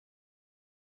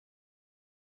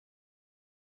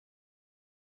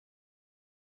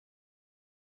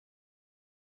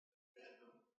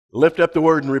Lift up the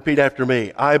word and repeat after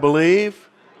me. I believe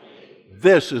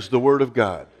this is the word of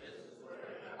God.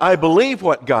 I believe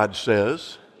what God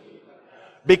says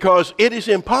because it is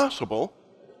impossible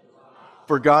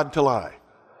for God to lie.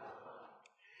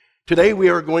 Today we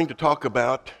are going to talk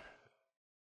about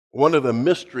one of the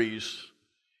mysteries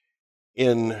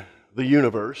in the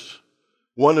universe,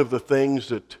 one of the things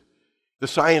that the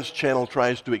Science Channel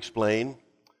tries to explain,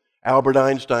 Albert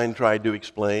Einstein tried to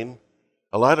explain.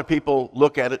 A lot of people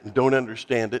look at it and don't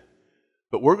understand it,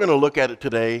 but we're going to look at it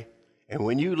today, and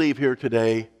when you leave here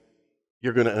today,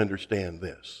 you're going to understand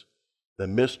this, the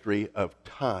mystery of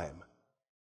time.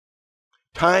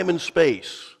 Time and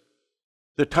space,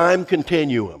 the time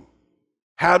continuum.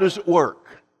 How does it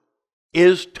work?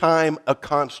 Is time a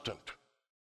constant?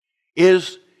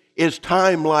 Is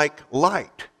time like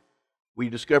light? We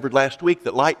discovered last week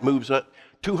that light moves up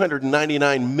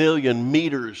 299 million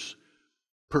meters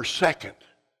per second,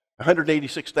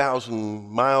 186,000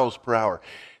 miles per hour.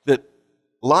 That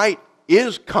light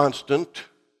is constant,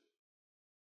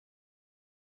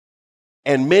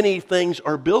 and many things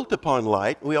are built upon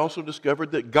light. We also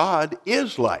discovered that God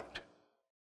is light.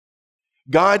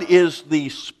 God is the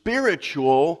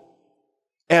spiritual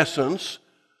essence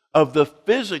of the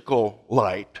physical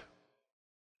light.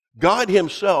 God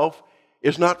himself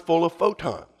is not full of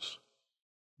photons.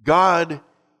 God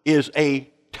is a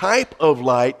type of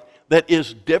light that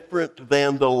is different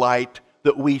than the light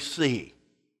that we see.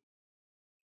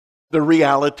 The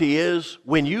reality is,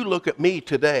 when you look at me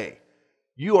today,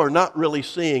 you are not really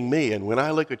seeing me, and when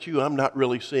I look at you, I'm not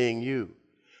really seeing you.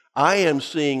 I am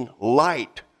seeing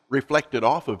light reflected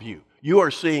off of you. You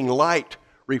are seeing light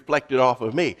reflected off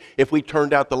of me. If we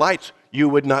turned out the lights, you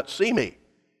would not see me.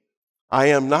 I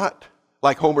am not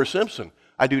like Homer Simpson.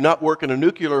 I do not work in a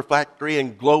nuclear factory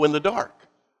and glow in the dark.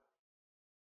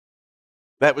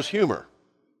 That was humor.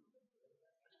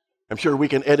 I'm sure we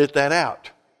can edit that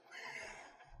out.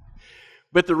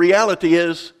 But the reality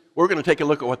is, we're going to take a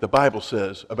look at what the Bible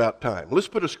says about time. Let's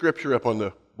put a scripture up on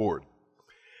the board.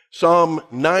 Psalm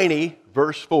 90,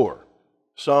 verse 4.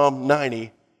 Psalm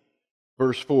 90,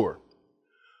 verse 4.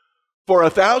 For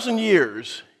 1,000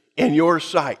 years in your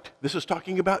sight, this is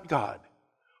talking about God,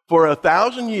 for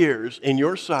 1,000 years in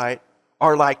your sight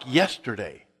are like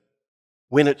yesterday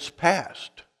when it's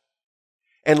past,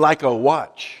 and like a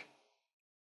watch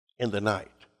in the night.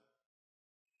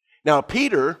 Now,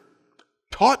 Peter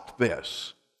taught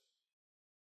this.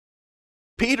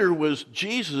 Peter was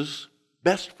Jesus'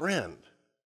 best friend.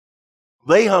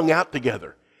 They hung out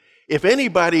together. If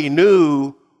anybody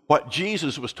knew what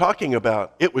Jesus was talking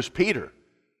about, it was Peter.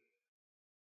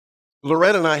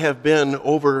 Loretta and I have been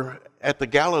over at the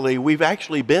Galilee. We've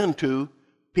actually been to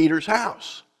Peter's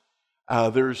house.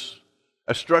 There's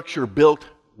a structure built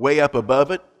way up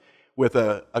above it with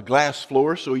a glass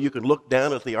floor so you can look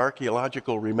down at the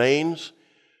archaeological remains.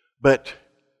 But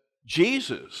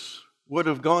Jesus would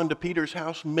have gone to Peter's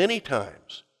house many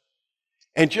times.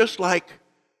 And just like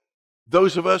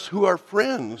those of us who are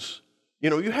friends,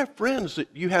 you have friends that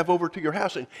you have over to your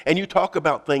house, and you talk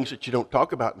about things that you don't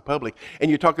talk about in public,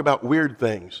 and you talk about weird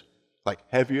things, like,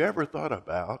 have you ever thought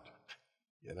about,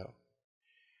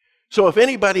 So if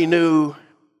anybody knew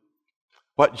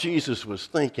what Jesus was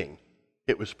thinking,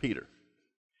 it was Peter.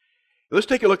 Let's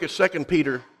take a look at 2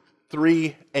 Peter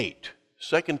 3:8.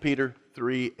 2 Peter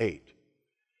 3:8.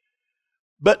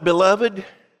 But beloved,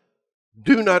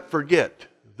 do not forget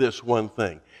this one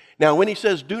thing. Now, when he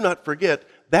says do not forget,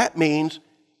 that means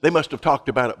they must have talked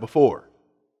about it before.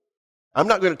 I'm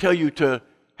not going to tell you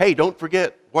hey, don't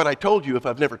forget what I told you if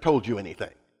I've never told you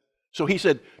anything. So he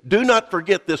said, do not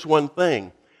forget this one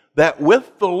thing, that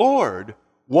with the Lord,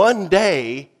 one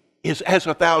day is as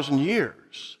 1,000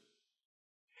 years.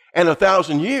 And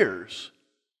 1,000 years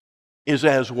is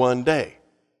as one day.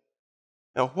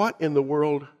 Now, what in the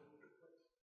world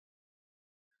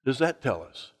does that tell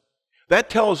us? That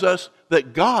tells us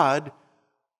that God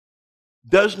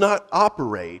does not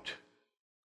operate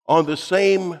on the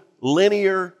same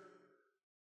linear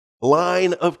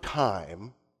line of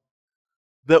time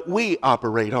that we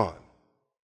operate on.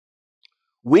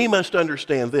 We must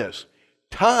understand this.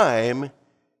 Time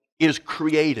is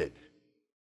created.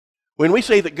 When we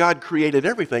say that God created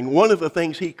everything, one of the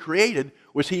things he created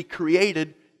was he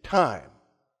created time.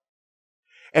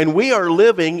 And we are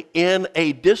living in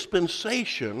a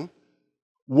dispensation,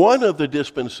 one of the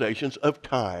dispensations of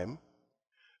time,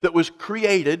 that was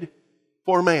created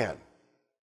for man.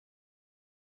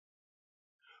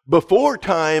 Before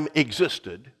time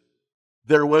existed,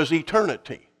 there was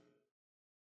eternity.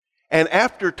 And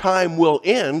after time will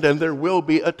end, and there will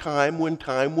be a time when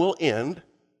time will end,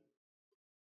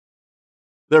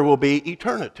 there will be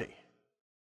eternity.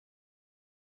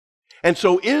 And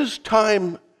so is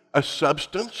time a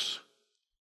substance?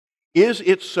 Is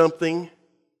it something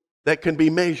that can be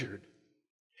measured?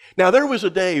 Now, there was a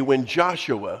day when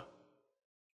Joshua,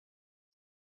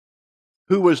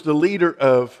 who was the leader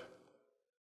of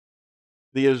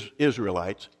the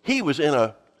Israelites, he was in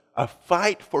a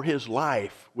fight for his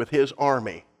life with his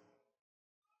army.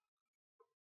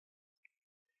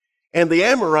 And the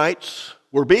Amorites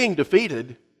were being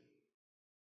defeated,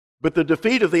 but the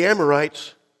defeat of the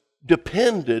Amorites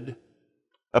depended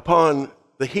upon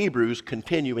the Hebrews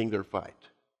continuing their fight.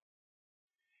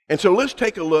 And so let's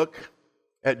take a look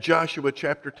at Joshua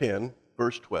chapter 10,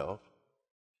 verse 12.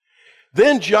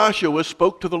 Then Joshua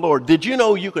spoke to the Lord. Did you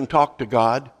know you can talk to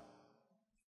God?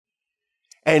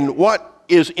 And what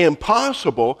is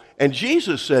impossible, and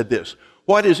Jesus said this,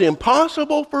 what is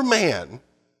impossible for man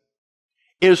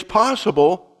is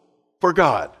possible for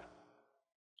God.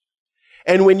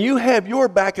 And when you have your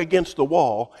back against the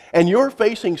wall and you're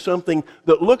facing something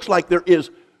that looks like there is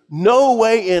no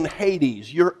way in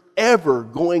Hades you're ever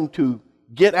going to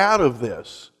get out of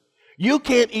this, you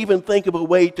can't even think of a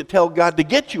way to tell God to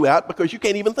get you out because you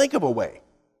can't even think of a way.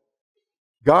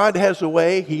 God has a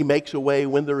way. He makes a way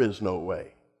when there is no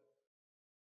way.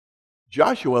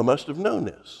 Joshua must have known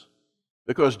this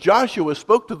because Joshua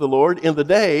spoke to the Lord in the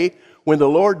day when the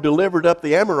Lord delivered up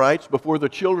the Amorites before the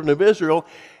children of Israel.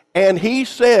 And he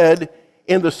said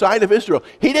in the sight of Israel,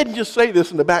 he didn't just say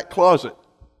this in the back closet.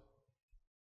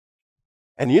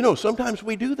 And you know, sometimes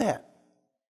we do that.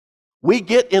 We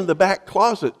get in the back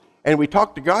closet and we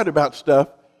talk to God about stuff.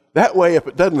 That way, if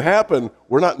it doesn't happen,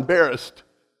 we're not embarrassed.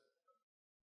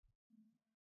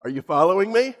 Are you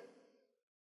following me?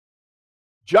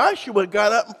 Joshua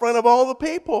got up in front of all the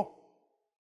people.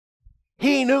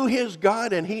 He knew his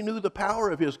God and he knew the power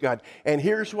of his God. And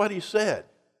here's what he said.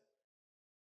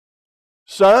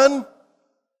 Sun,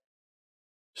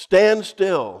 stand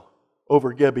still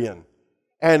over Gibeon,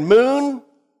 and moon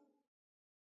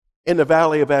in the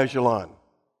valley of Ajalon.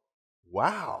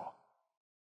 Wow.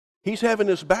 He's having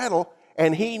this battle,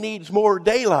 and he needs more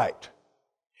daylight.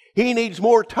 He needs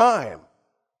more time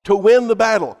to win the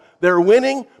battle. They're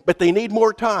winning, but they need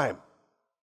more time.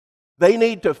 They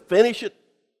need to finish it.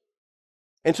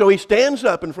 And so he stands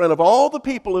up in front of all the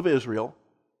people of Israel,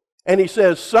 and he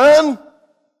says, Sun,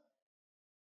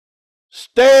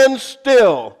 stand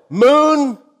still.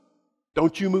 Moon,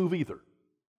 don't you move either.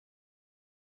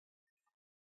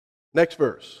 Next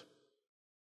verse.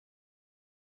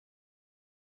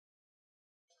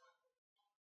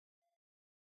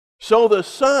 So the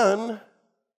sun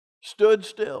stood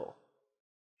still,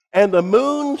 and the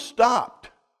moon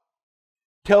stopped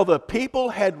till the people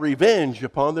had revenge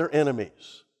upon their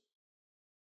enemies.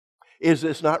 Is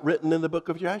this not written in the book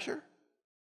of Jasher?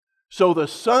 So the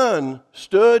sun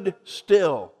stood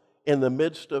still in the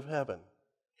midst of heaven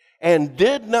and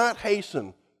did not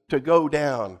hasten to go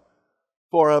down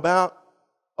for about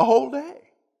a whole day.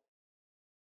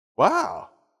 Wow.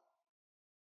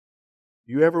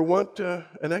 You ever want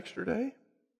an extra day?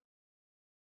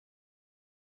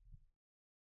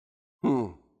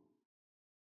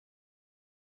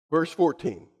 Verse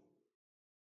 14.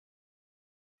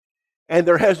 And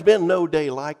there has been no day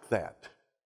like that,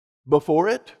 before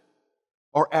it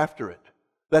or after it,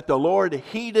 that the Lord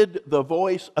heeded the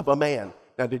voice of a man.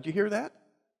 Now, did you hear that?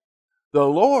 The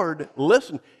Lord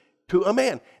listened to a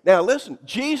man. Now, listen,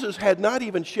 Jesus had not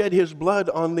even shed his blood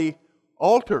on the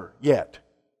altar yet.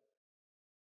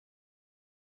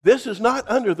 This is not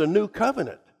under the new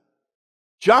covenant.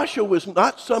 Joshua was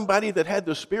not somebody that had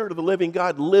the Spirit of the living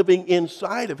God living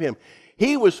inside of him.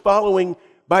 He was following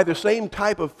by the same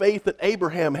type of faith that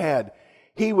Abraham had.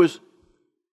 He was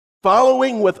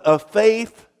following with a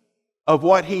faith of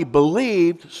what he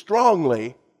believed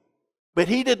strongly, but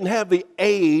he didn't have the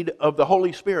aid of the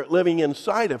Holy Spirit living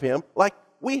inside of him like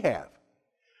we have.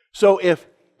 So if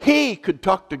he could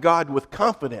talk to God with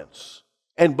confidence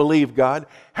and believe God,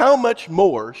 how much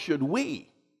more should we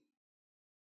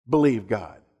believe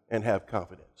God and have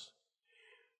confidence?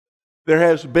 There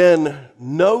has been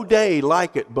no day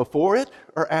like it, before it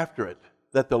or after it,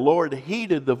 that the Lord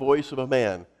heeded the voice of a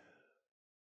man,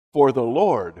 for the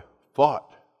Lord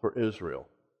fought for Israel.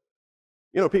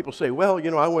 You know, people say, well,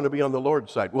 I want to be on the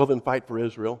Lord's side. Well, then fight for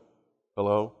Israel.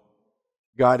 Hello?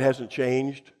 God hasn't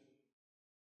changed.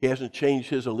 He hasn't changed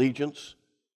his allegiance.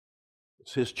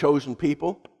 It's his chosen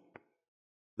people.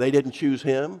 They didn't choose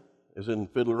him. As in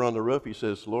Fiddler on the Roof, he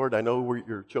says, Lord, I know we're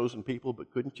your chosen people, but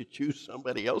couldn't you choose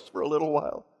somebody else for a little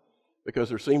while? Because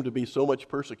there seemed to be so much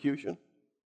persecution.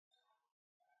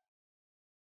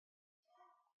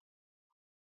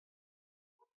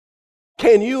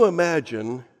 Can you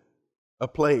imagine a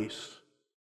place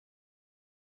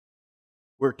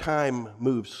where time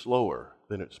moves slower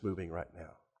than it's moving right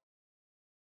now?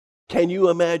 Can you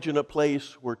imagine a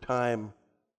place where time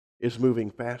is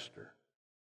moving faster?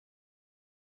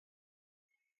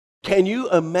 Can you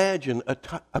imagine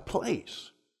a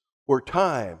place where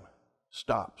time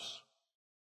stops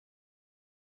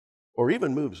or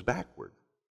even moves backward?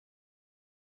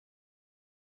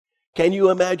 Can you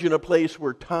imagine a place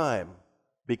where time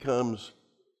becomes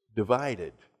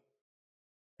divided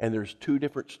and there's two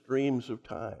different streams of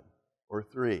time, or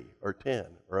 3, or 10,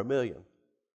 or 1,000,000?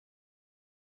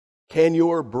 Can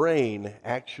your brain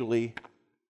actually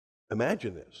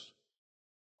imagine this?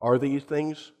 Are these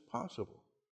things possible?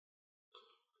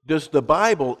 Does the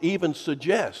Bible even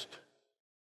suggest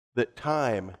that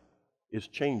time is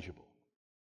changeable?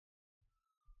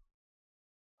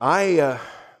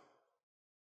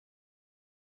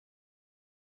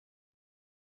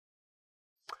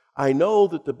 I know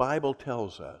that the Bible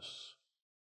tells us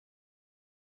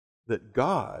that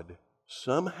God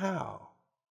somehow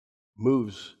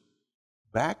moves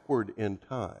backward in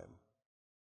time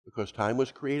because time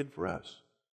was created for us.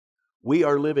 We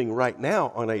are living right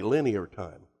now on a linear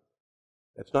time.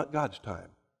 That's not God's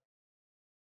time.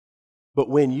 But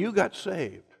when you got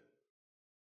saved,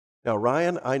 now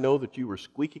Ryan, I know that you were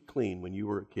squeaky clean when you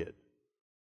were a kid.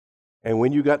 And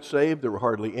when you got saved, there were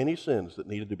hardly any sins that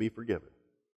needed to be forgiven.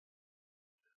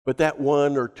 But that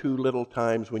 1 or 2 little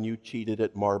times when you cheated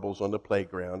at marbles on the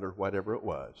playground or whatever it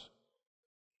was,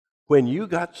 when you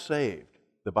got saved,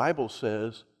 the Bible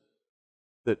says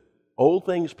that old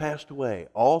things passed away,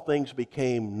 all things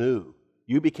became new.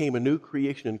 You became a new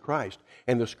creation in Christ.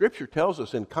 And the Scripture tells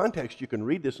us in context, you can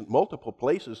read this in multiple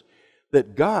places,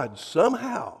 that God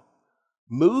somehow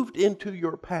moved into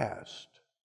your past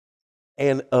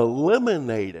and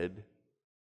eliminated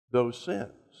those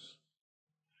sins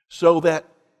so that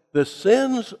the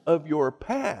sins of your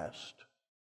past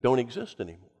don't exist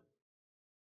anymore.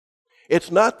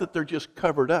 It's not that they're just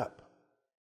covered up.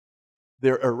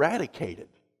 They're eradicated.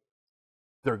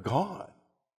 They're gone.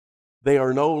 They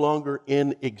are no longer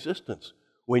in existence.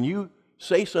 When you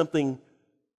say something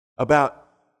about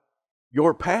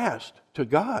your past to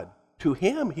God, to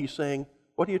Him, He's saying,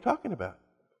 what are you talking about?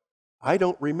 I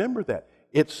don't remember that.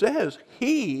 It says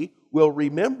He will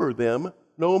remember them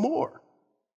no more.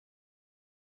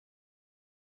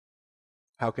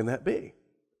 How can that be?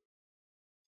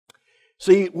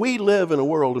 See, we live in a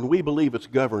world and we believe it's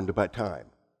governed by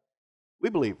time. We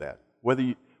believe that. Whether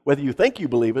you think you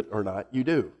believe it or not, you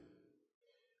do.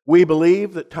 We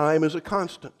believe that time is a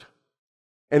constant.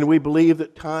 And we believe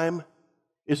that time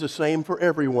is the same for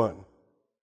everyone.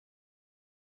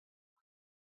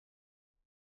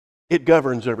 It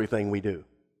governs everything we do,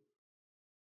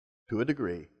 to a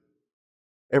degree.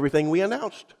 Everything we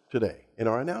announced today in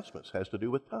our announcements has to do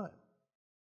with time.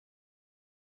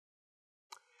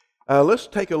 Let's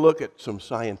take a look at some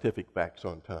scientific facts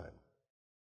on time.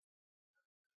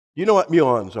 You know what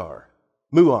muons are?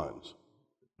 Muons.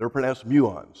 They're pronounced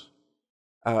muons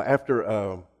after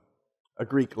a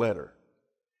Greek letter.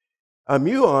 A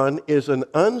muon is an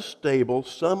unstable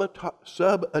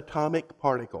subatomic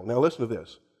particle. Now listen to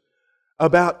this.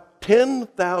 About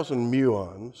 10,000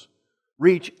 muons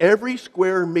reach every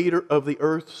square meter of the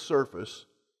Earth's surface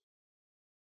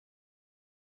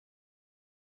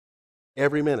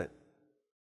every minute.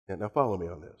 Now follow me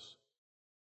on this.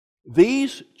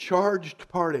 These charged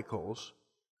particles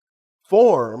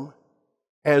form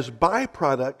as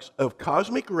byproducts of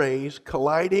cosmic rays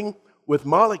colliding with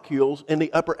molecules in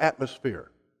the upper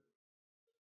atmosphere.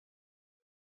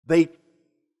 They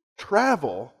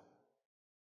travel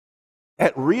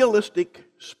at realistic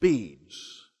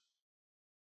speeds.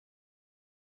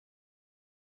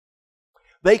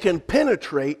 They can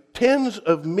penetrate tens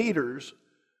of meters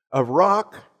of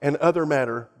rock and other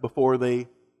matter before they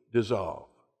dissolve.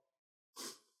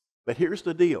 But here's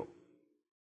the deal.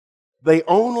 They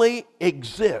only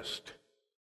exist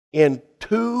in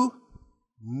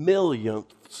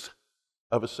 2/millionths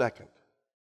of a second.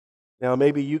 Now,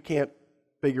 maybe you can't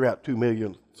figure out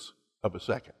 2/millionths of a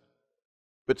second,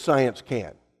 but science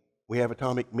can. We have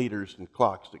atomic meters and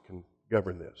clocks that can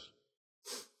govern this.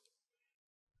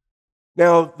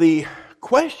 Now, the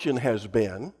question has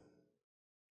been,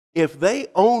 if they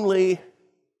only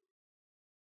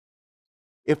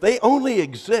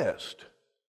exist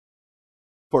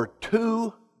for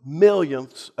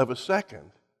 2/millionths of a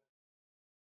second,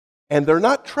 and they're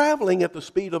not traveling at the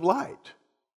speed of light,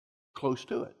 close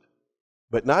to it,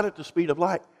 but not at the speed of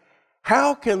light,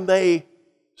 how can they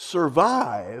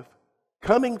survive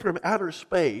coming from outer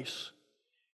space,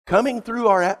 coming through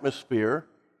our atmosphere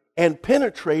and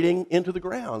penetrating into the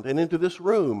ground and into this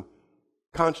room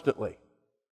constantly.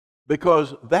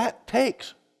 Because that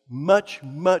takes much,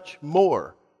 much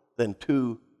more than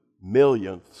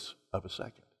 2/millionths of a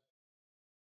second.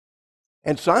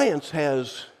 And science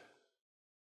has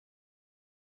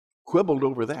quibbled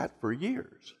over that for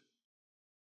years.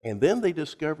 And then they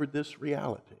discovered this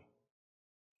reality.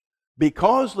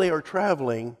 Because they are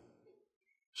traveling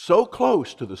so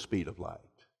close to the speed of light,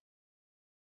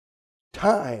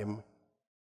 time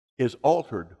is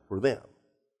altered for them.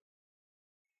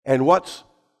 And what's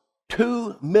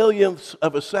 2/millionths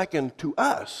of a second to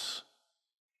us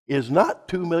is not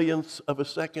 2/millionths of a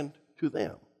second to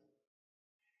them.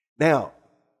 Now,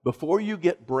 before you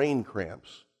get brain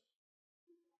cramps,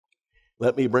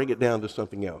 let me bring it down to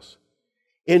something else.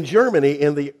 In Germany,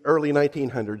 in the early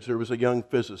 1900s, there was a young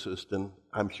physicist, and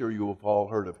I'm sure you have all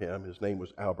heard of him. His name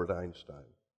was Albert Einstein.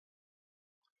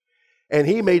 And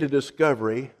he made a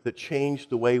discovery that changed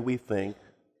the way we think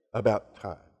about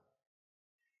time.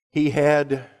 He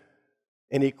had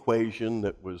an equation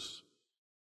that was,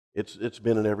 it's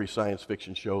been in every science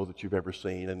fiction show that you've ever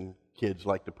seen, and kids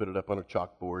like to put it up on a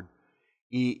chalkboard,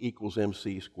 E equals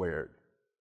mc squared.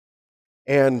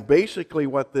 And basically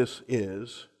what this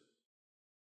is,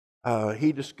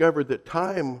 he discovered that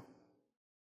time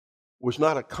was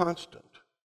not a constant.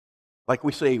 Like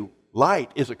we say,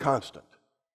 light is a constant.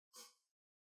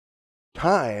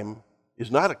 Time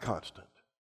is not a constant,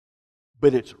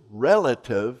 but it's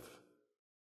relative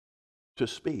to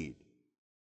speed.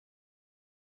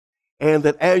 And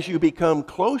that as you become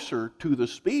closer to the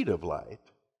speed of light,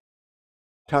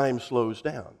 time slows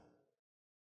down.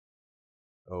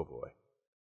 Oh boy.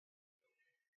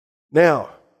 Now,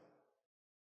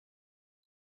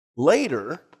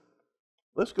 later,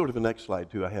 let's go to the next slide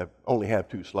too. I only have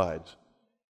 2 slides.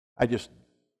 I just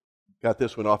got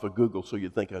this one off of Google so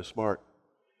you'd think I was smart.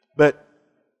 But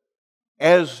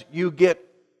as you get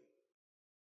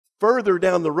further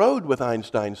down the road with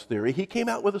Einstein's theory, he came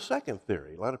out with a second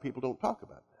theory. A lot of people don't talk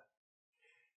about that.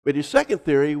 But his second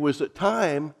theory was that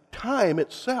time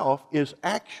itself is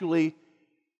actually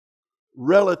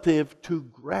relative to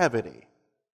gravity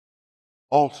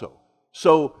also.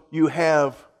 So you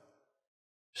have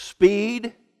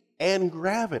speed and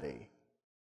gravity.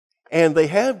 And they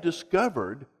have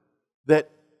discovered that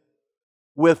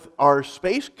with our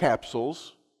space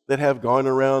capsules that have gone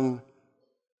around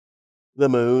the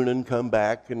moon and come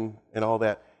back and all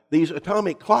that, these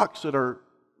atomic clocks that are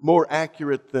more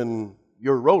accurate than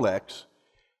your Rolex,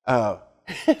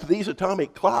 these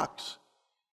atomic clocks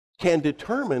can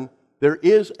determine there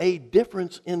is a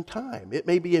difference in time. It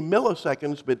may be in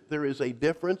milliseconds, but there is a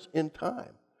difference in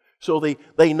time. So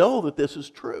they know that this is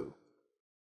true.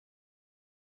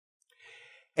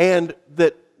 And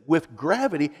that with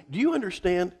gravity, do you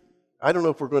understand? I don't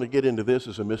know if we're going to get into this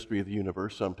as a mystery of the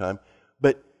universe sometime,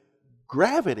 but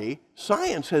gravity,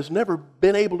 science has never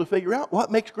been able to figure out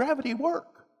what makes gravity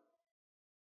work.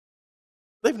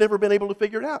 They've never been able to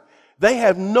figure it out. They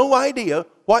have no idea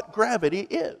what gravity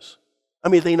is. I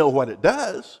mean, they know what it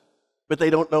does, but they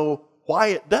don't know why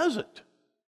it does it.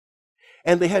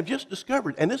 And they have just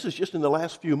discovered, and this is just in the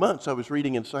last few months, I was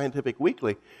reading in Scientific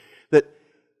Weekly, that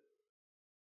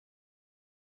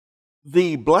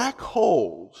the black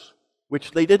holes,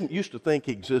 which they didn't used to think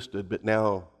existed, but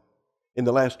now in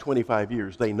the last 25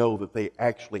 years, they know that they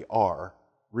actually are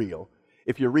real.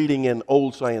 If you're reading in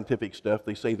old scientific stuff,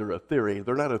 they say they're a theory.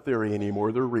 They're not a theory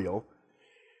anymore, they're real.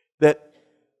 That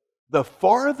the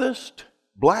farthest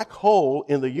black hole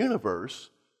in the universe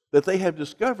that they have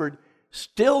discovered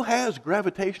still has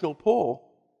gravitational pull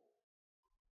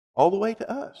all the way to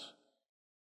us.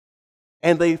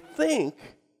 And they think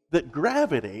that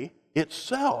gravity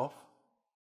itself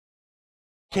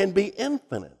can be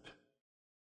infinite.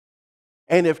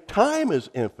 And if time is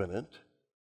infinite,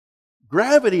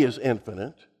 gravity is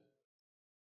infinite,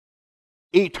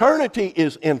 eternity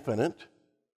is infinite,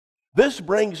 this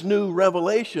brings new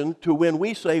revelation to when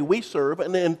we say we serve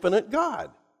an infinite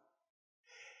God.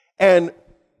 And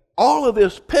all of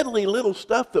this piddly little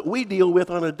stuff that we deal with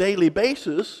on a daily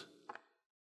basis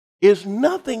is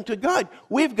nothing to God.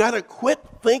 We've got to quit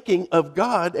thinking of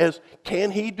God as,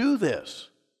 can He do this?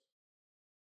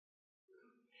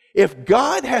 If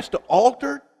God has to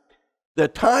alter the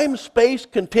time-space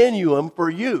continuum for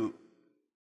you,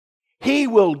 He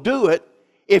will do it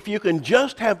if you can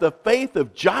just have the faith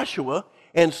of Joshua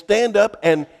and stand up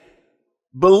and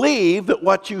believe that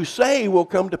what you say will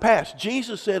come to pass.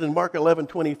 Jesus said in Mark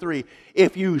 11:23,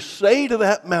 if you say to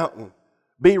that mountain,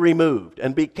 be removed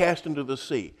and be cast into the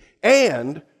sea,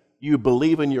 and you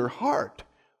believe in your heart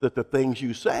that the things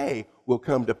you say will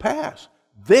come to pass.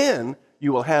 Then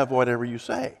you will have whatever you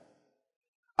say.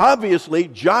 Obviously,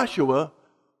 Joshua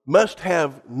must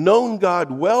have known God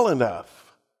well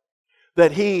enough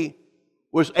that he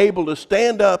was able to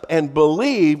stand up and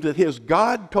believe that his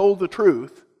God told the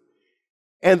truth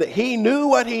and that he knew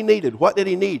what he needed. What did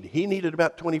he need? He needed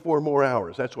about 24 more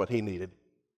hours. That's what he needed.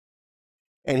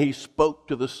 And he spoke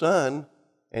to the sun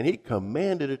and he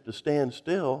commanded it to stand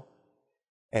still.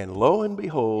 And lo and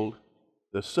behold,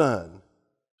 the sun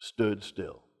stood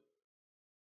still.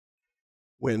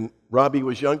 When Robbie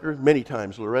was younger, many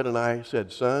times Loretta and I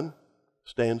said, "Son,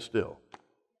 stand still."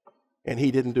 And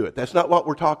he didn't do it. That's not what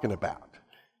we're talking about.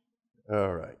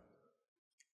 All right.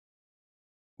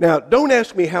 Now, don't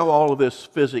ask me how all of this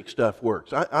physics stuff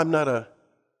works. I'm not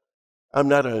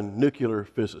a nuclear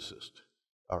physicist,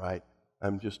 all right?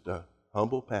 I'm just a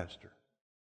humble pastor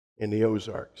in the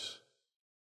Ozarks.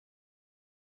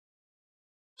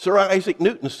 Sir Isaac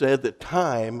Newton said that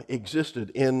time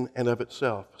existed in and of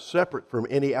itself, separate from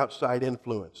any outside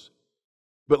influence.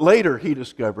 But later he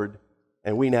discovered,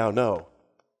 and we now know,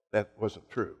 that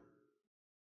wasn't true.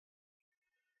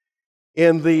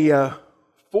 In the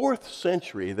 4th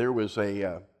century, there was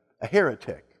a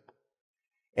heretic,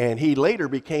 and he later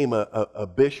became a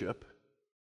bishop,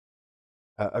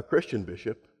 a Christian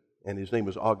bishop, and his name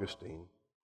was Augustine.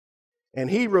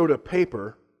 And he wrote a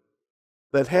paper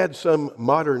that had some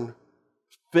modern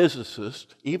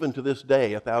physicists, even to this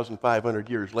day, 1,500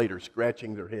 years later,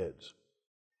 scratching their heads.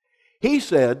 He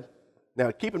said,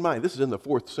 now keep in mind, this is in the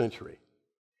 4th century.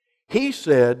 He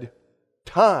said,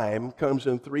 time comes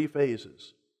in 3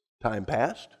 phases: time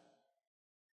past,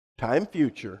 time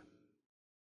future,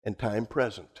 and time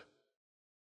present.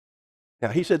 Now,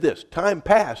 he said this: time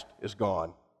past is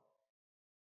gone.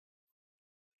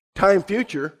 Time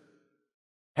future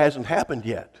hasn't happened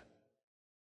yet.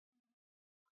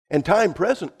 And time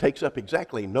present takes up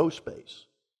exactly no space,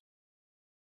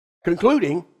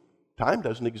 concluding time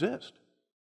doesn't exist.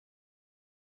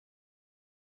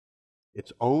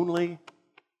 It's only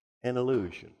an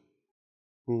illusion.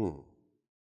 In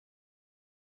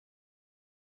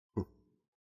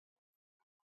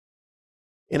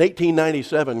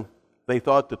 1897, they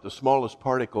thought that the smallest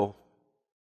particle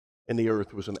in the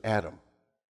earth was an atom.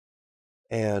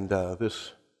 And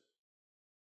this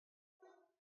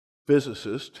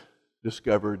physicist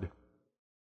discovered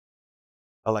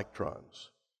electrons.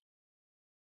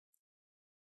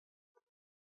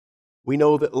 We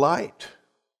know that light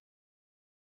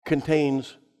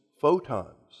contains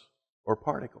photons or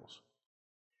particles.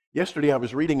 Yesterday I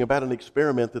was reading about an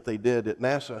experiment that they did at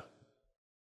NASA,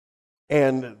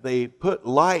 and they put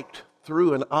light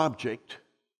through an object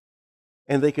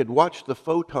and they could watch the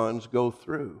photons go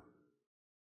through.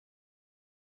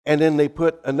 And then they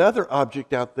put another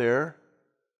object out there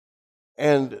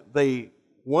and they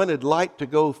wanted light to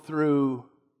go through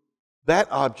that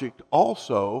object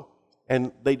also,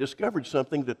 and they discovered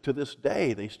something that to this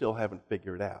day they still haven't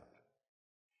figured out.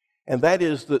 And that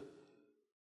is that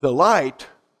the light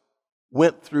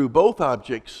went through both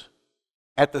objects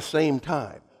at the same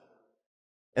time,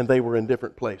 and they were in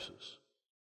different places.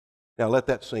 Now let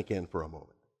that sink in for a moment.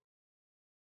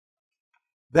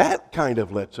 That kind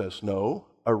of lets us know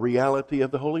a reality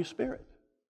of the Holy Spirit.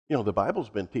 You know, the Bible's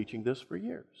been teaching this for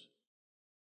years.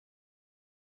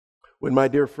 When my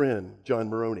dear friend John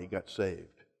Maroney got saved,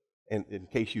 and in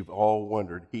case you've all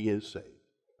wondered, he is saved.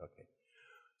 Okay.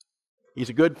 He's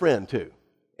a good friend too.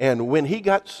 And when he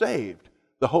got saved,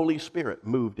 the Holy Spirit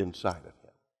moved inside of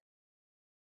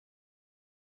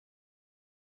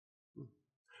him.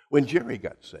 When Jerry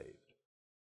got saved,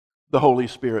 the Holy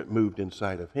Spirit moved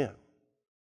inside of him.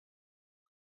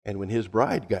 And when his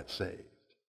bride got saved,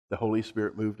 the Holy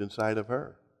Spirit moved inside of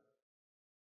her.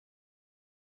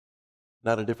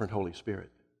 Not a different Holy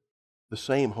Spirit. The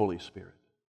same Holy Spirit.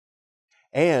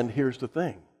 And here's the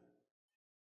thing.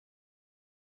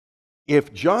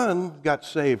 If John got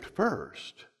saved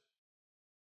first,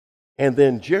 and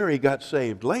then Jerry got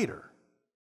saved later,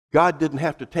 God didn't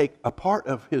have to take a part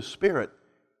of His Spirit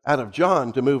out of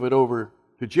John to move it over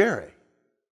to Jerry.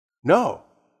 No.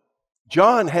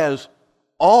 John has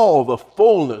all the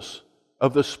fullness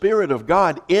of the Spirit of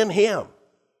God in him.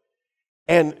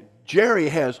 And Jerry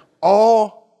has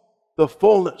all the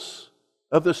fullness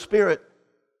of the Spirit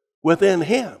within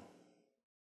him.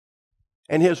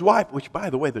 And his wife, which by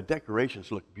the way, the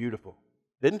decorations look beautiful.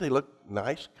 Didn't they look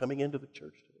nice coming into the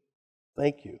church today?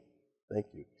 Thank you. Thank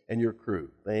you. And your crew.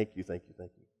 Thank you, thank you,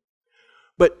 thank you.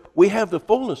 But we have the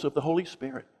fullness of the Holy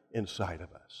Spirit inside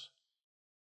of us.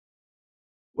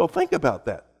 Well, think about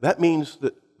that. That means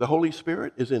that the Holy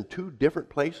Spirit is in two different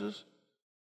places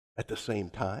at the same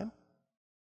time.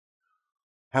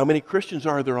 How many Christians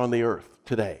are there on the earth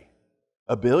today?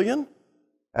 1 billion?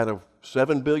 Out of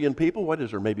 7 billion people, what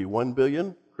is there, maybe 1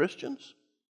 billion Christians?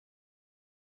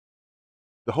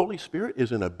 The Holy Spirit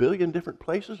is in 1 billion different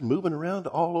places, moving around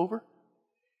all over.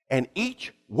 And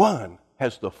each one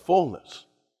has the fullness.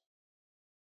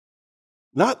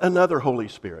 Not another Holy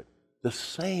Spirit, the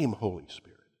same Holy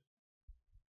Spirit.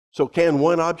 So can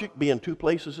one object be in two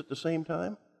places at the same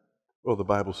time? Well, the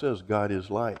Bible says God is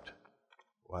light.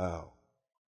 Wow.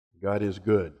 God is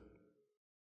good.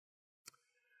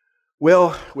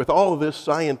 Well, with all of this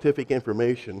scientific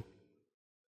information,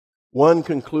 one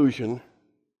conclusion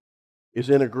is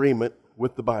in agreement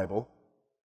with the Bible.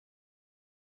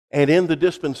 And in the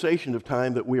dispensation of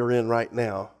time that we are in right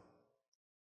now,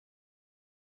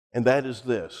 and that is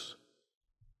this.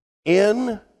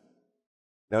 Now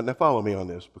follow me on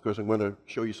this, because I'm going to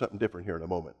show you something different here in a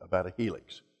moment about a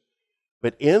helix.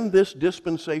 But in this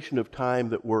dispensation of time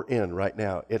that we're in right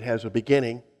now, it has a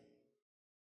beginning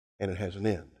and it has an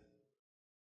end.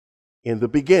 In the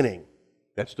beginning,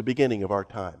 that's the beginning of our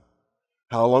time.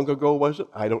 How long ago was it?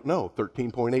 I don't know.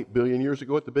 13.8 billion years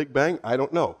ago at the Big Bang? I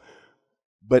don't know.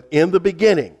 But in the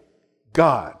beginning,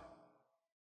 God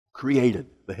created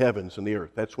the heavens and the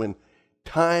earth. That's when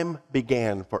time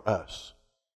began for us.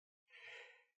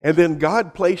 And then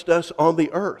God placed us on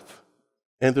the earth.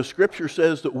 And the Scripture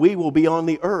says that we will be on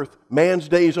the earth. Man's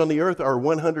days on the earth are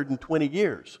 120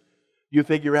 years. You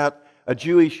figure out a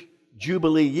Jewish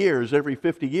Jubilee years every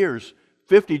 50 years.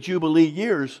 50 Jubilee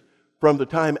years from the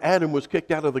time Adam was kicked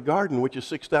out of the garden, which is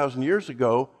 6,000 years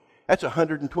ago, that's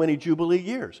 120 Jubilee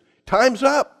years. Time's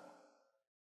up.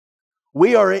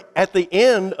 We are at the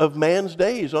end of man's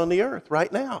days on the earth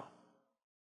right now.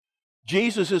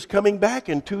 Jesus is coming back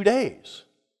in 2 days.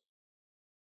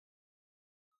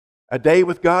 A day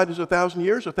with God is 1,000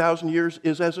 years. 1,000 years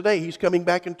is as a day. He's coming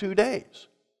back in 2 days.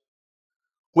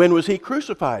 When was he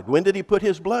crucified? When did he put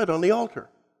his blood on the altar?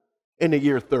 In the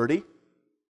year 30.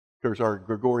 Because our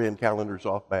Gregorian calendar's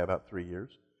off by about 3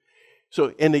 years. So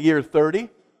in the year 30.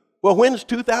 Well, when's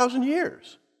 2,000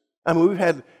 years? I mean, we've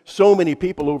had so many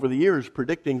people over the years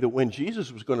predicting that when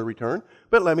Jesus was going to return.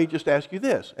 But let me just ask you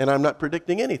this, and I'm not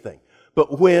predicting anything.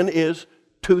 But when is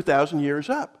 2,000 years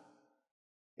up?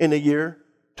 In the year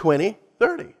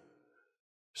 2030.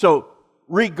 So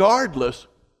regardless,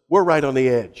 we're right on the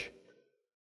edge.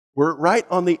 We're right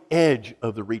on the edge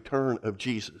of the return of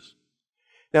Jesus.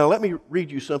 Now let me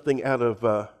read you something out of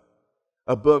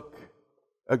a book,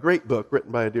 a great book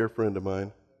written by a dear friend of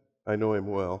mine. I know him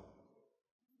well.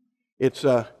 It's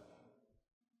now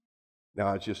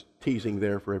I was just teasing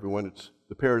there for everyone. It's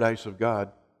The Paradise of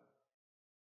God.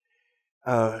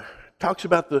 Talks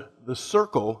about the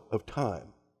circle of time.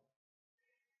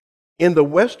 In the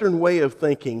Western way of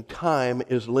thinking, time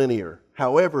is linear.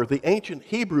 However, the ancient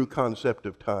Hebrew concept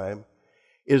of time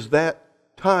is that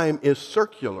time is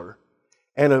circular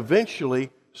and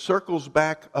eventually circles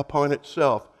back upon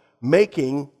itself,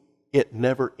 making it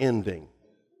never ending.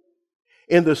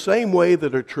 In the same way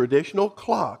that a traditional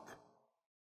clock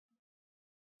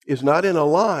is not in a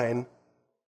line,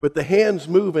 but the hands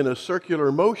move in a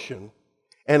circular motion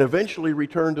and eventually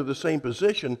return to the same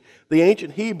position, the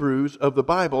ancient Hebrews of the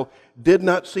Bible did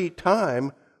not see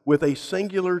time with a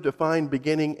singular defined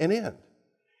beginning and end.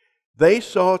 They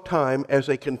saw time as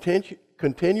a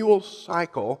continual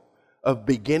cycle of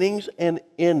beginnings and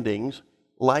endings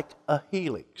like a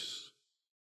helix.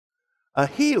 A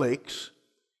helix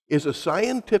is a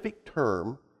scientific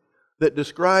term that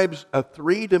describes a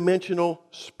three-dimensional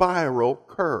spiral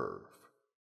curve.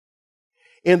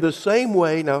 In the same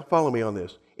way, now follow me on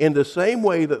this, in the same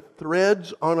way that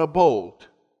threads on a bolt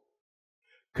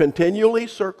continually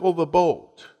circle the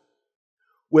bolt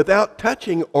without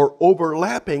touching or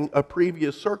overlapping a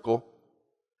previous circle,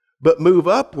 but move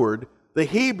upward, the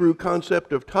Hebrew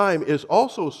concept of time is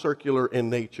also circular in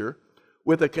nature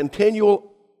with a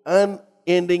continual,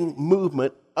 unending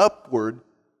movement upward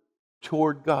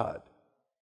toward God.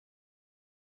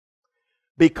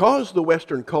 Because the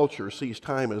Western culture sees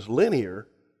time as linear,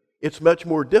 it's much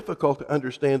more difficult to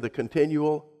understand the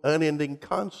continual, unending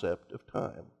concept of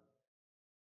time.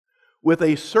 With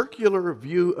a circular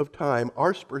view of time,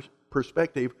 our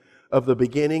perspective of the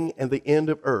beginning and the end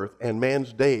of earth and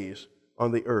man's days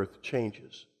on the earth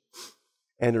changes.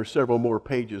 And there are several more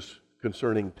pages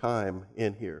concerning time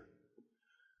in here.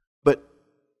 But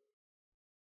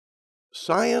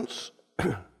science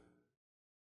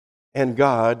and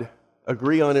God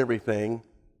agree on everything.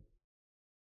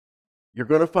 You're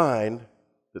going to find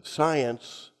that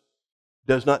science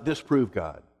does not disprove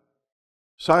God.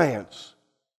 Science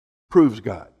proves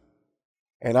God.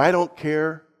 And I don't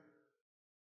care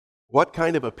what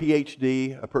kind of a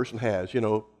PhD a person has. You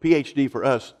know, PhD for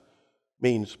us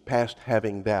means past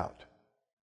having doubt.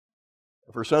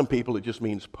 For some people, it just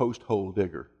means post-hole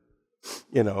digger.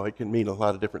 You know, it can mean a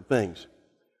lot of different things.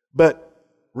 But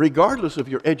regardless of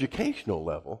your educational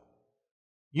level,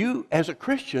 you as a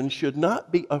Christian should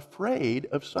not be afraid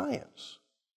of science.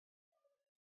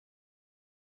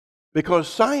 Because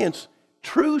science,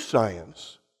 true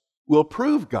science, will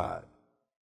prove God.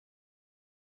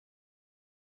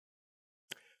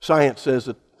 Science says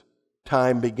that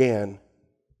time began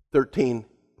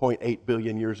 13.8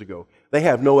 billion years ago. They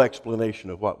have no explanation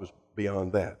of what was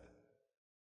beyond that.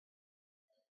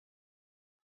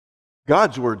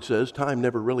 God's Word says time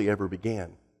never really ever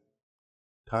began.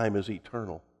 Time is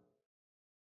eternal.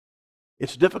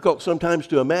 It's difficult sometimes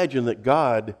to imagine that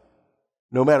God,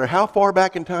 no matter how far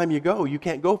back in time you go, you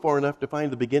can't go far enough to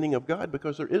find the beginning of God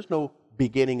because there is no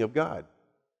beginning of God.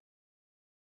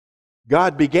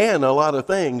 God began a lot of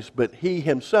things, but He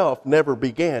Himself never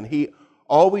began. He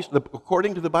always,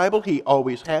 according to the Bible, He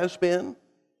always has been,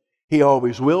 He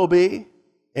always will be,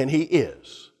 and He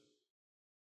is.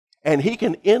 And He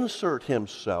can insert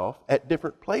Himself at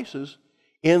different places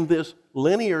in this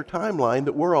linear timeline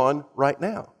that we're on right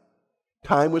now.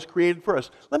 Time was created for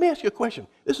us. Let me ask you a question.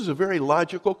 This is a very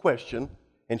logical question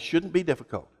and shouldn't be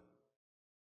difficult.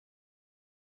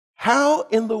 How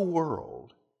in the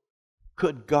world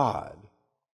could God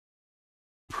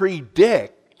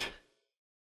predict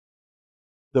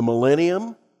the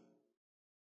millennium,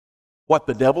 what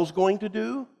the devil's going to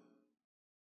do?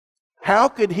 How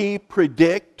could He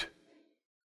predict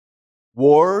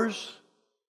wars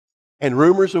and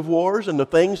rumors of wars and the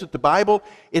things that the Bible,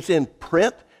 it's in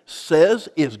print, says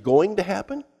is going to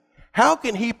happen? How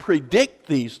can He predict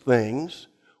these things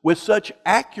with such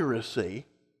accuracy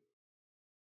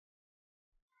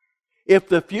if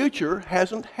the future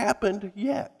hasn't happened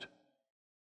yet?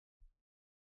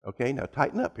 Okay, now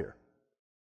tighten up here.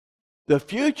 The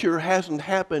future hasn't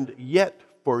happened yet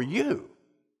for you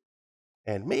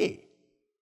and me.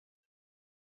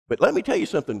 But let me tell you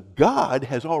something. God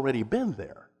has already been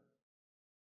there.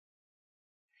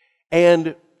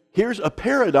 And here's a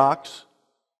paradox.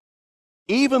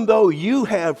 Even though you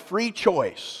have free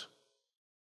choice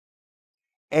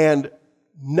and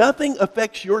nothing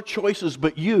affects your choices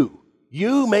but you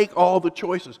make all the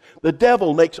choices. The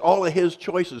devil makes all of his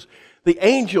choices. The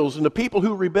angels and the people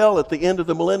who rebel at the end of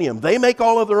the millennium, they make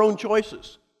all of their own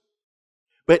choices.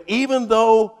 But even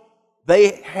though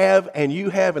they have and you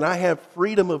have and I have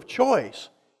freedom of choice,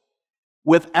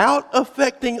 without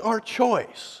affecting our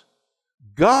choice,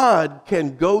 God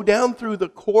can go down through the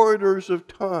corridors of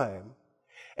time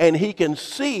and He can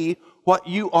see what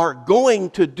you are going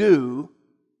to do,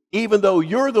 even though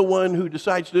you're the one who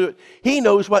decides to do it. He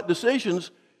knows what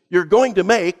decisions you're going to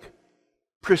make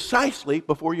precisely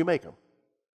before you make them,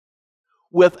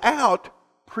 without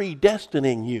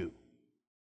predestining you.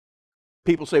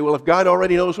 People say, well, if God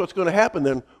already knows what's going to happen,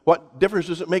 then what difference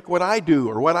does it make what I do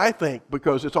or what I think,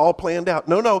 because it's all planned out?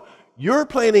 No, you're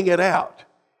planning it out.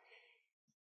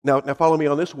 Now follow me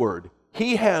on this word.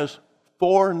 He has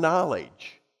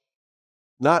foreknowledge,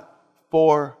 not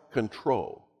for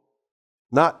control,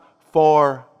 not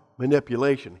for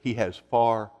manipulation. He has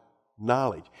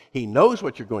foreknowledge. He knows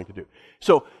what you're going to do.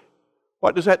 So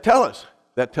what does that tell us?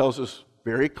 That tells us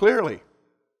very clearly,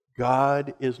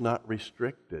 God is not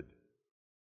restricted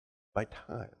by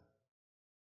time.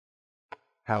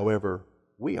 However,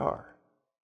 we are.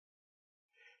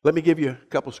 Let me give you a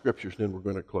couple scriptures, then we're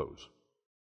going to close.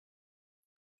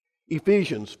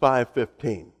 Ephesians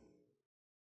 5:15.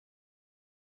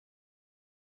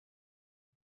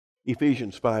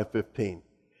 Ephesians 5:15.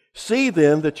 See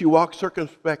then that you walk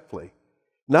circumspectly,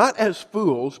 not as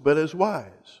fools, but as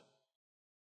wise.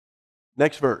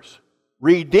 Next verse.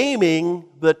 Redeeming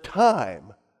the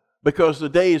time, because the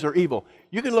days are evil.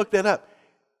 You can look that up.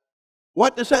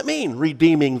 What does that mean,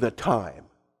 redeeming the time?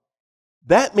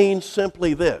 That means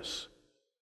simply this.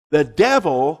 The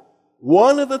devil,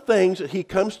 one of the things that he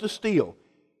comes to steal,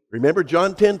 remember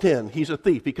John 10:10, he's a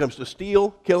thief. He comes to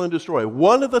steal, kill, and destroy.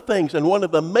 One of the things, and one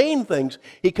of the main things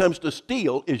he comes to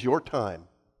steal is your time.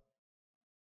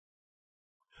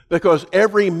 Because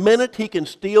every minute he can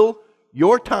steal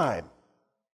your time.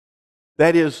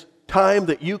 That is time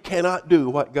that you cannot do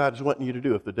what God's wanting you to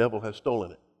do if the devil has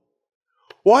stolen it.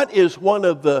 What is one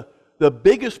of the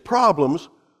biggest problems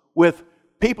with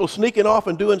people sneaking off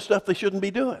and doing stuff they shouldn't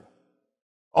be doing?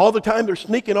 All the time they're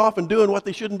sneaking off and doing what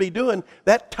they shouldn't be doing,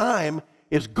 that time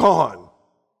is gone.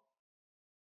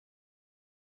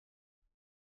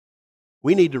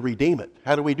 We need to redeem it.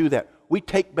 How do we do that? We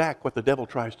take back what the devil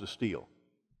tries to steal.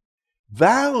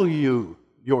 Value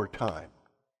your time.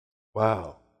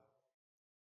 Wow.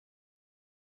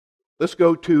 Let's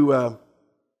go to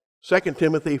 2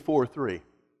 Timothy 4:3.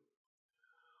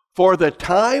 For the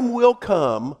time will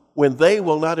come when they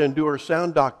will not endure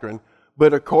sound doctrine,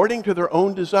 but according to their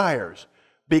own desires,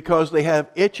 because they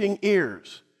have itching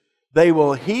ears, they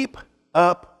will heap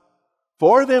up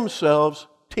for themselves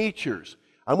teachers.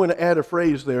 I'm going to add a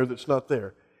phrase there that's not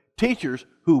there. Teachers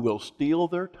who will steal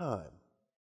their time.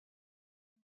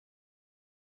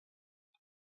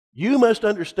 You must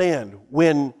understand,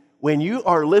 when you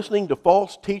are listening to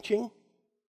false teaching,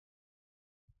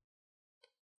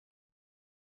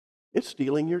 it's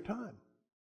stealing your time.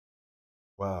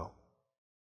 Wow.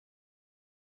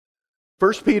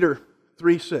 1 Peter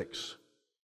 3:6.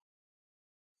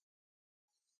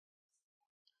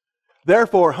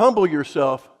 Therefore, humble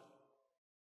yourself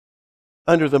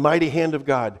under the mighty hand of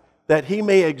God, that He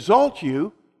may exalt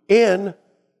you in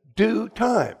due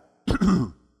time.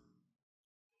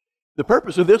 The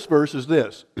purpose of this verse is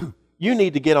this. You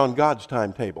need to get on God's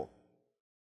timetable.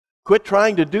 Quit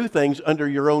trying to do things under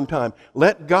your own time.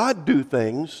 Let God do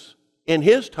things in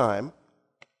His time,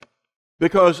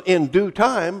 because in due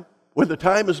time, when the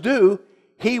time is due,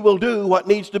 He will do what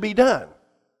needs to be done.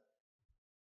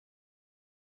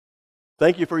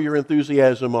 Thank you for your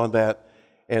enthusiasm on that.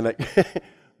 And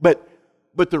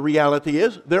but the reality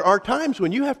is, there are times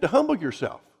when you have to humble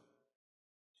yourself.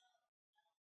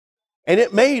 And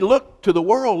it may look to the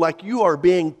world like you are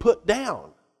being put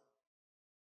down.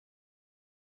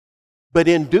 But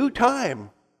in due time,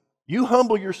 you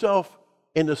humble yourself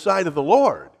in the sight of the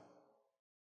Lord,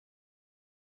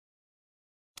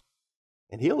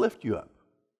 and He'll lift you up.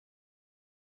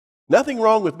 Nothing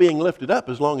wrong with being lifted up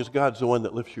as long as God's the one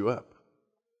that lifts you up.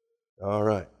 All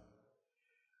right.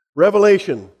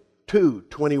 Revelation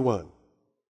 2:21.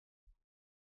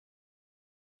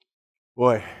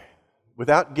 Boy,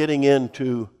 without getting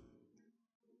into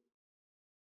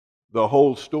the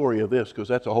whole story of this, because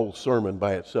that's a whole sermon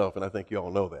by itself, and I think you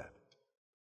all know that.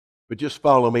 But just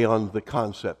follow me on the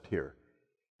concept here.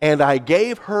 And I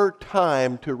gave her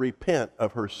time to repent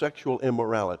of her sexual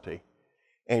immorality,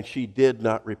 and she did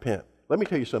not repent. Let me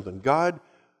tell you something.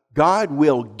 God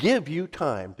will give you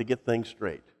time to get things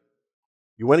straight.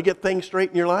 You want to get things straight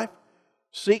in your life?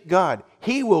 Seek God.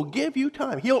 He will give you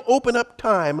time. He'll open up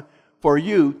time for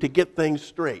you to get things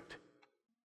straight.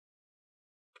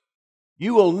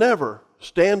 You will never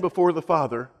stand before the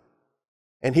Father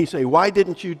and He say, why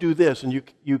didn't you do this? And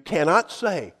you cannot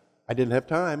say, I didn't have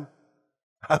time.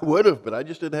 I would have, but I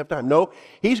just didn't have time. No,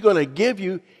 He's going to give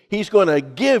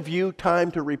you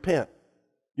time to repent.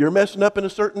 You're messing up in a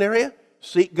certain area?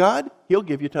 Seek God. He'll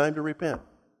give you time to repent.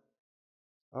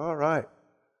 All right.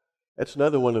 That's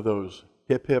another one of those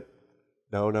hip, hip.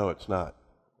 No, it's not.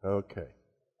 Okay.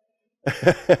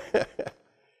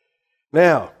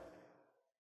 Now,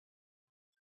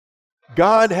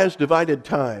 God has divided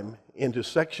time into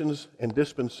sections and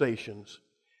dispensations,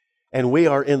 and we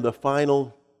are in the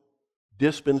final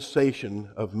dispensation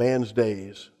of man's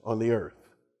days on the earth.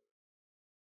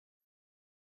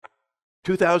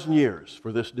 2,000 years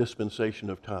for this dispensation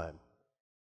of time.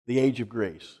 The age of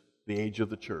grace, the age of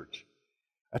the church.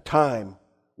 A time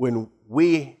when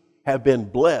we have been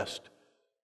blessed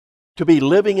to be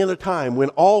living in a time when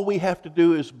all we have to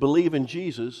do is believe in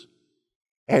Jesus,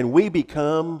 and we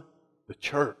become the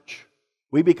church.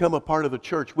 We become a part of the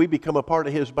church. We become a part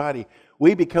of His body.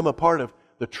 We become a part of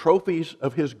the trophies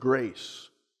of His grace.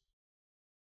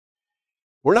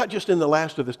 We're not just in the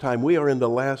last of this time. We are in the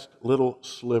last little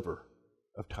sliver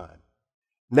of time.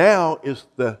 Now is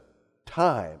the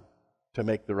time to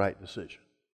make the right decision.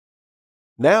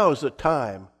 Now is the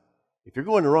time, if you're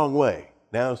going the wrong way,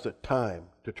 now is the time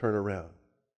to turn around.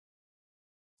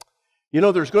 You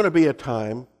know, there's going to be a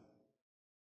time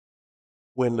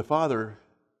when the Father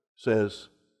says,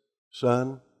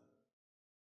 son,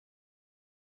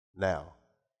 now.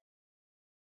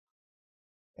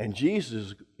 And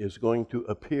Jesus is going to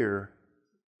appear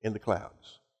in the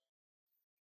clouds.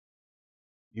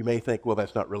 You may think, well,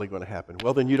 that's not really going to happen.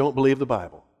 Well, then you don't believe the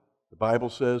Bible. The Bible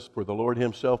says, for the Lord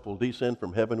Himself will descend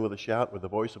from heaven with a shout, with the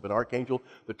voice of an archangel,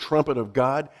 the trumpet of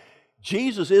God.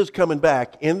 Jesus is coming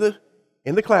back in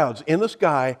the clouds, in the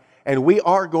sky, and we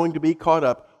are going to be caught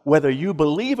up. Whether you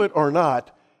believe it or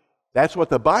not, that's what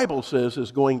the Bible says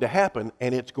is going to happen,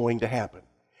 and it's going to happen.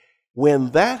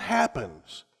 When that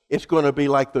happens, it's going to be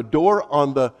like the door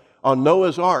on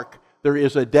Noah's Ark. There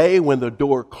is a day when the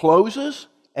door closes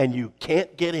and you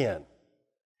can't get in.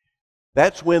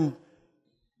 That's when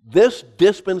this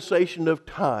dispensation of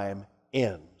time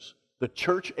ends. The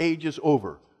church age is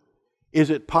over. Is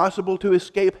it possible to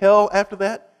escape hell after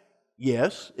that?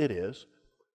 Yes, it is.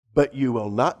 but you will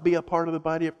not be a part of the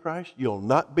body of Christ. You'll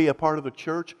not be a part of the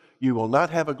church. You will not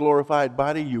have a glorified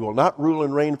body. You will not rule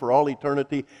and reign for all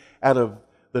eternity out of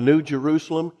the New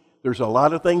Jerusalem. There's a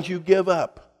lot of things you give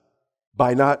up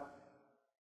by not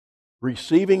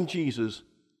receiving Jesus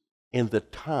in the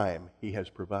time He has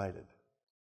provided.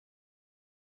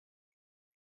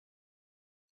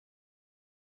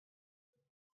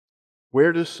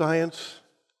 Where does science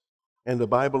and the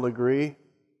Bible agree?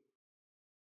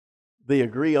 They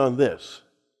agree on this.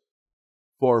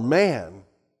 For man,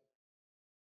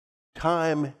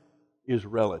 time is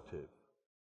relative.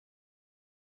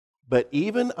 But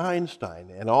even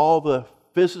Einstein and all the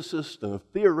physicists and the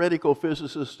theoretical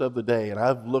physicists of the day, and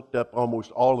I've looked up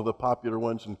almost all of the popular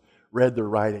ones and read their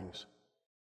writings,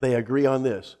 they agree on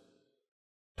this.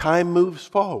 Time moves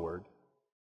forward.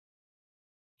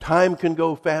 Time can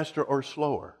go faster or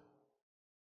slower.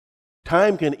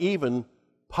 Time can even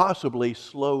possibly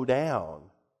slow down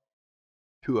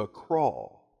to a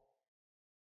crawl.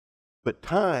 But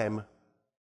time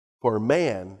for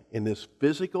man in this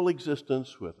physical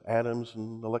existence with atoms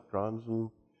and electrons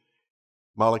and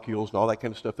molecules and all that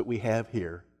kind of stuff that we have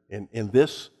here, in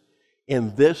this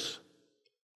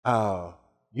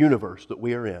universe that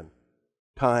we are in,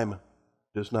 time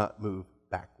does not move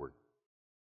backward.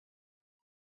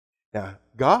 Now,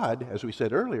 God, as we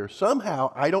said earlier,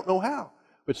 somehow, I don't know how,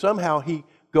 but somehow He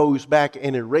goes back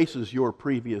and erases your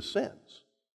previous sins.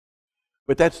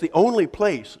 But that's the only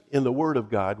place in the Word of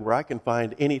God where I can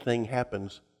find anything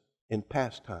happens in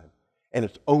past time. And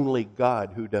it's only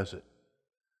God who does it.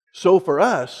 So for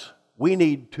us, we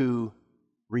need to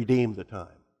redeem the time.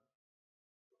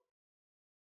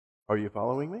 Are you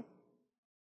following me?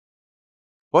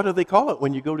 What do they call it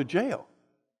when you go to jail?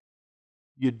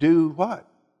 You do what?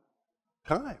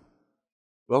 Time.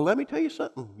 Well, let me tell you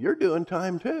something. You're doing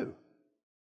time too.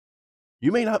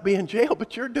 You may not be in jail,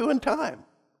 but you're doing time.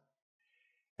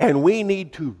 And we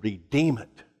need to redeem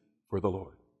it for the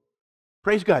Lord.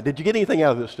 Praise God. Did you get anything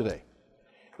out of this today?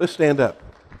 Let's stand up.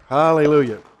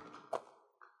 Hallelujah.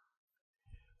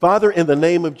 Father, in the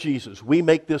name of Jesus, we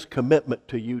make this commitment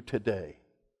to you today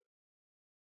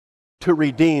to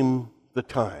redeem the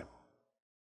time.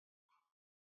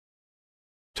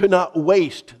 To not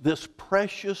waste this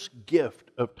precious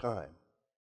gift of time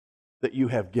that you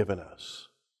have given us.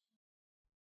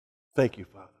 Thank you,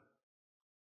 Father.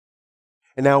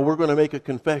 And now we're going to make a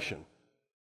confession,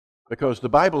 because the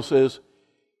Bible says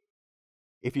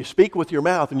if you speak with your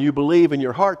mouth and you believe in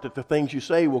your heart that the things you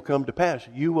say will come to pass,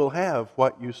 you will have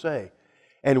what you say.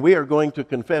 And we are going to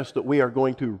confess that we are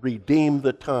going to redeem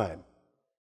the time.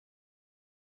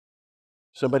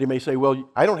 Somebody may say, well,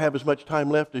 I don't have as much time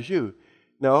left as you.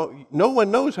 No, no one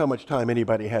knows how much time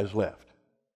anybody has left.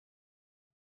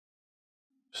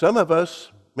 Some of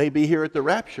us may be here at the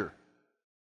rapture.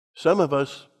 Some of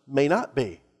us may not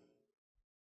be.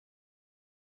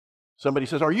 Somebody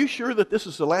says, are you sure that this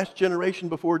is the last generation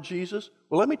before Jesus?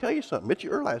 Well, let me tell you something. It's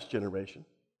your last generation.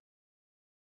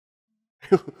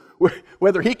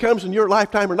 Whether He comes in your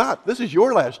lifetime or not, this is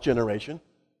your last generation.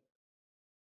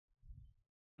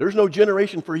 There's no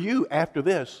generation for you after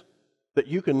this that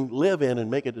you can live in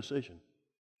and make a decision.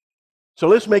 So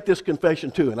let's make this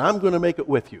confession too, and I'm going to make it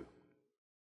with you.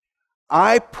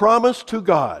 I promise to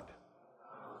God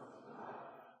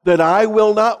that I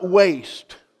will not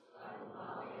waste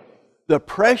the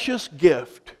precious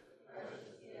gift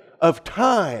of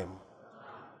time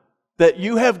that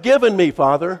you have given me,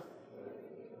 Father.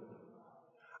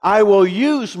 I will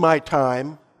use my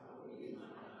time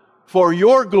for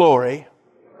your glory,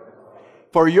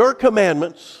 for your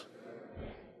commandments,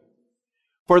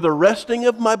 for the resting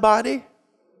of my body,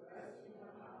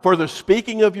 for the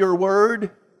speaking of your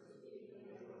word,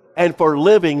 and for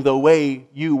living the way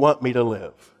you want me to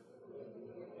live.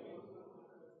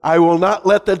 I will not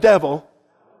let the devil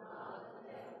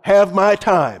have my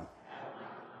time.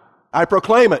 I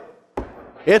proclaim it.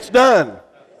 It's done.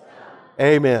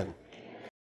 Amen.